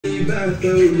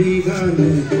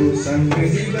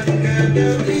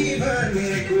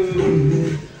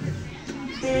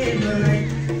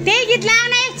त्यही गीत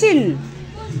लाउन एकछिन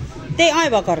त्यही अँ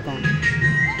भर्खरको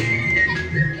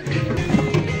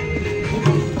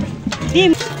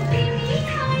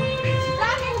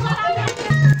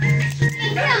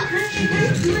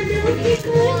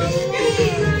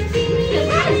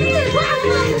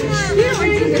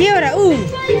के हो र ऊ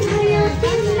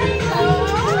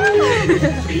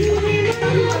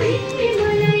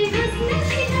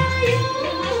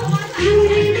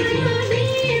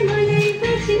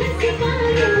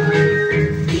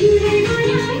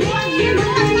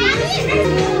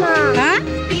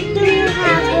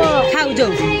खाऊ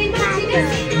जाऊ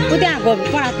ऊ त्यहाँ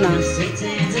परातमा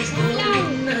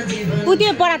ऊ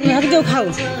त्यो परातमा जाऊ खाऊ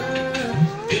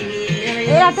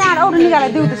ए त्यहाँ अरू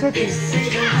निकालेर देऊ त सेती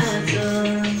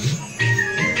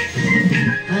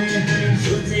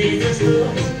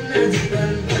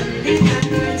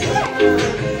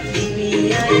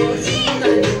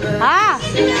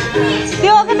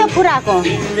त्यो के त फुराको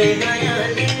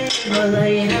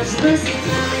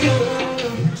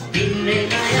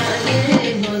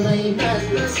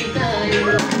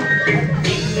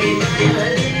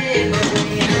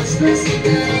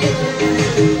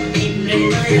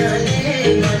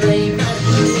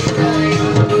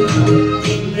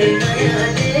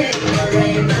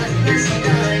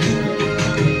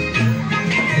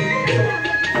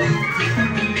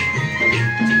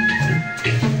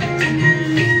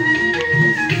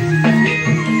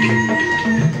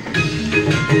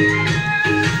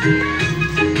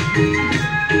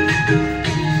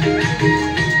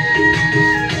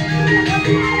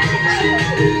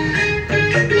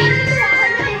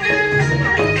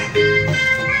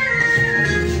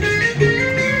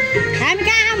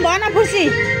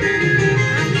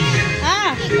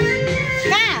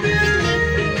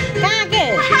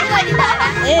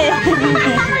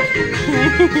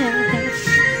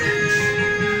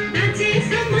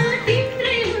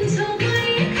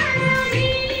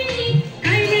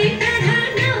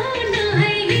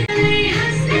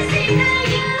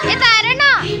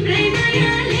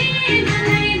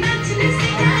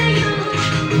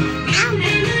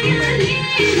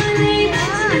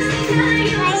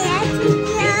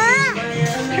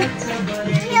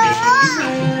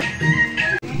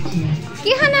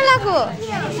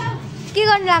के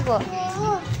गर्न लाग्यो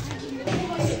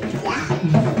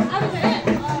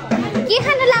के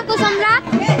खान लाग्यो सम्राट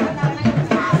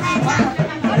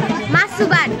मासु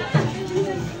भात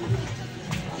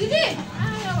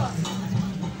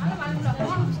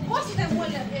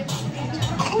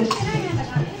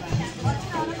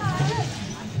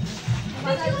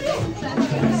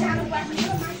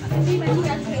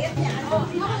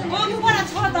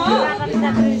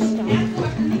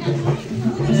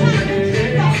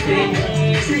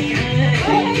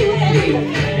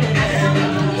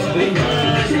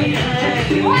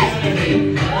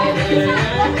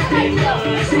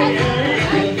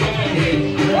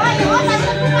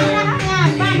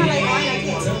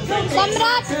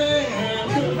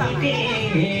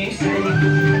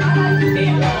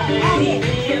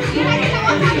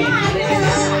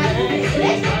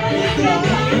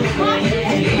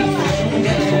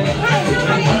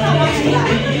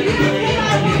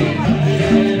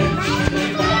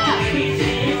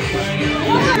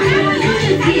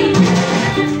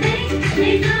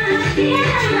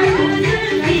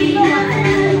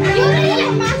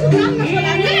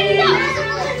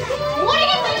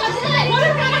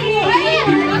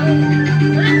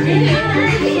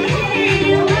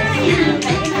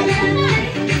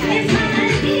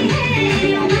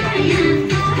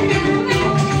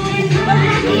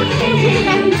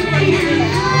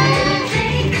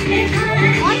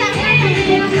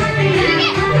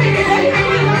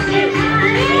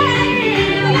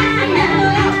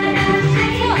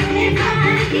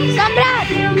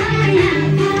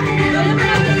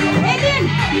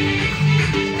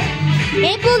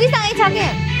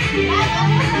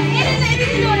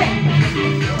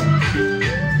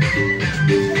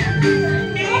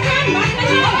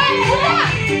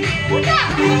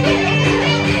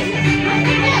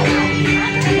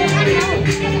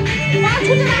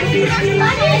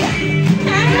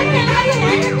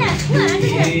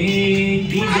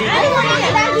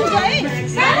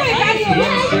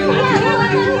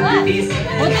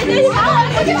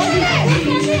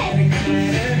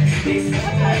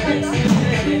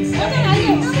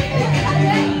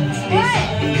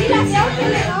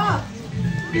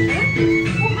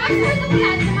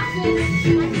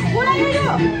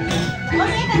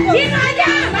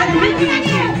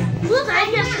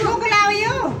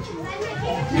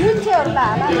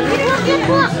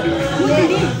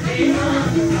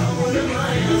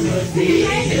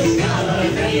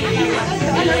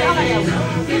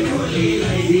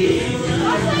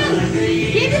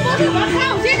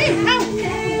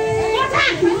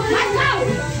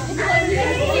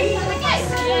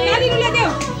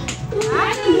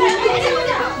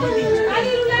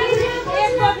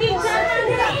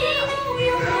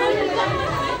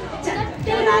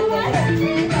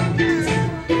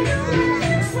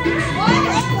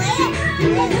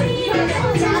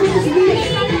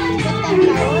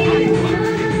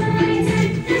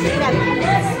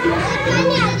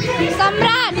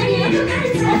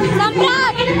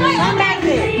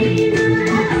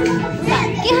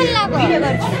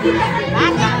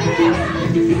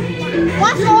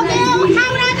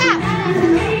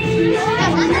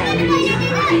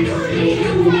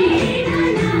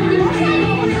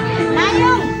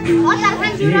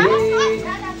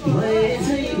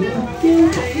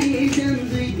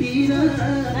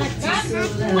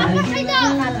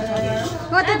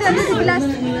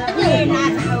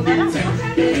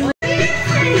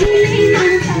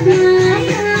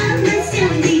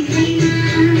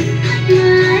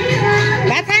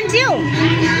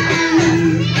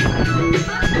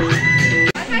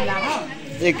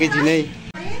एकैछिन है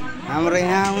हाम्रो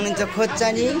यहाँ हुनुहुन्छ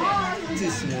खोज्चानी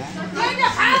चुस्मा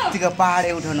यतिको पहाडे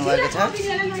उठाउनु भएको छ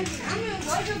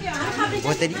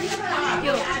भोतेरी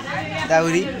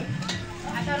दाउरी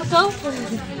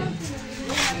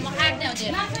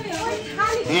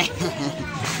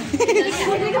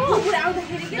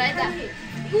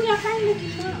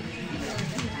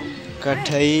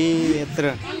कठै यत्र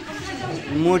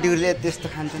मोटीहरूले त्यस्तो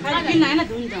खान्छन्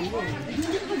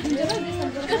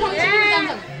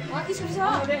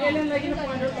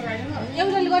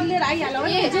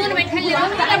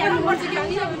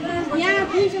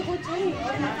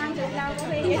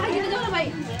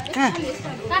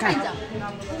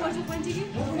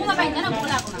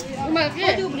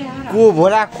को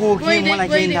भोला को के मलाई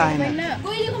केही थाहा छैन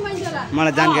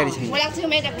मलाई जानकारी छैन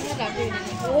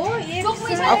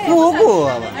को हो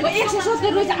अब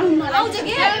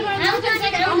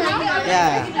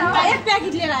एक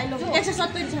प्याकेट लिएर आइलो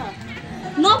 170 छ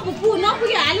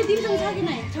नपुगे हाले दिन्छौ छ कि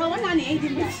नै छ भने नानी एक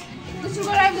दिन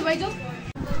सुगर राख्दै भाइ जाऊ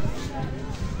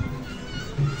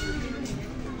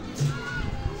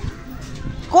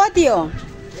कति हो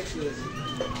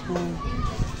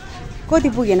कति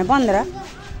पुगेन 15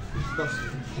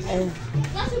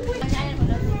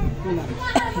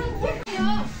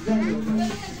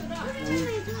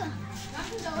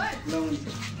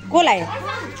 कोलाई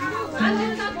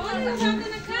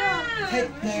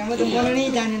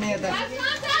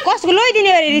कसको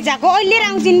लैदिने अरे रिचाको अहिले लिएर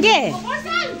आउँछिन् के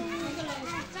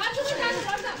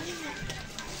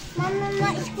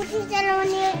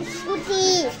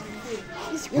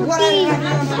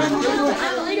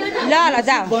ल ल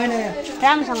जाऊ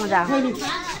राम्रोसँग जाऊ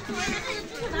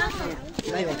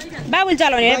बाबुले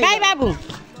चलाउने बाई बाबु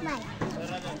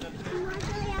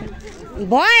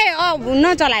भयो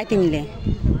नचलायो तिमीले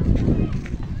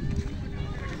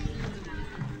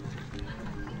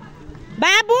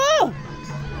बाबु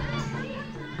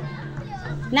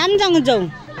नामसँग जाऊ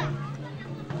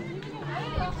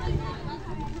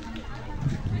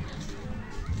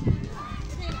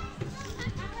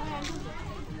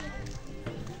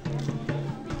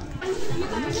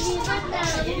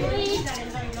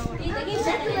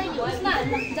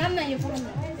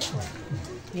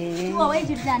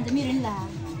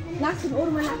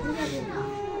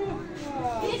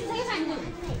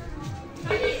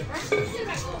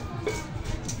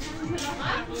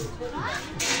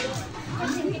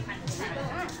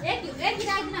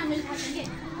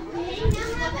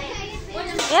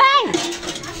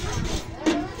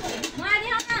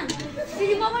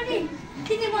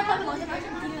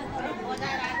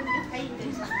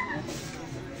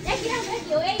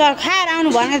तर खाएर आउनु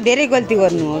भनेर धेरै गल्ती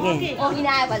गर्नु हो के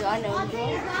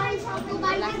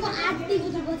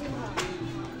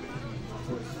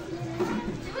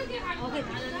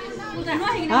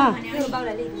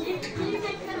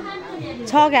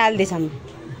छ के हाल्दैछन्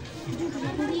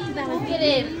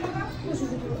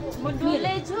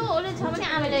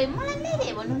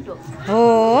हो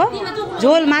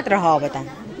झोल मात्र हो अब त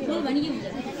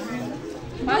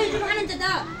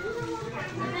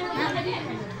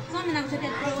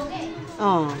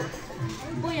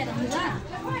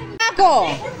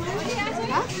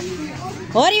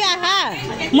हरि आहा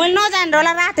मैले नजानेर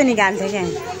होला रातो निकाल्थेँ क्या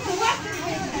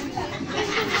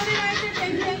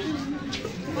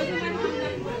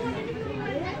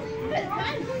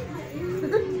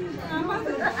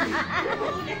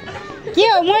के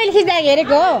हो मैले खिच्दा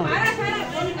हेरेको हो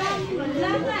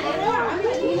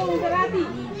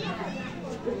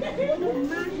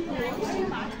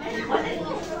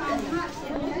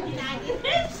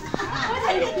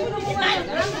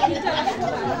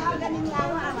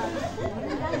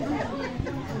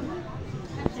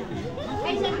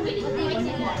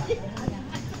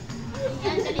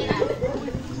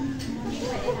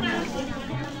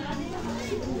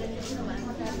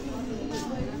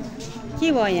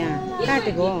के भयो यहाँ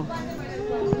काटेको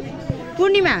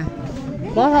पूर्णिमा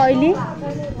भयो अहिले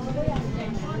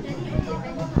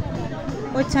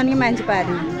ओछ्छन् कि मान्छे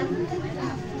पार्नु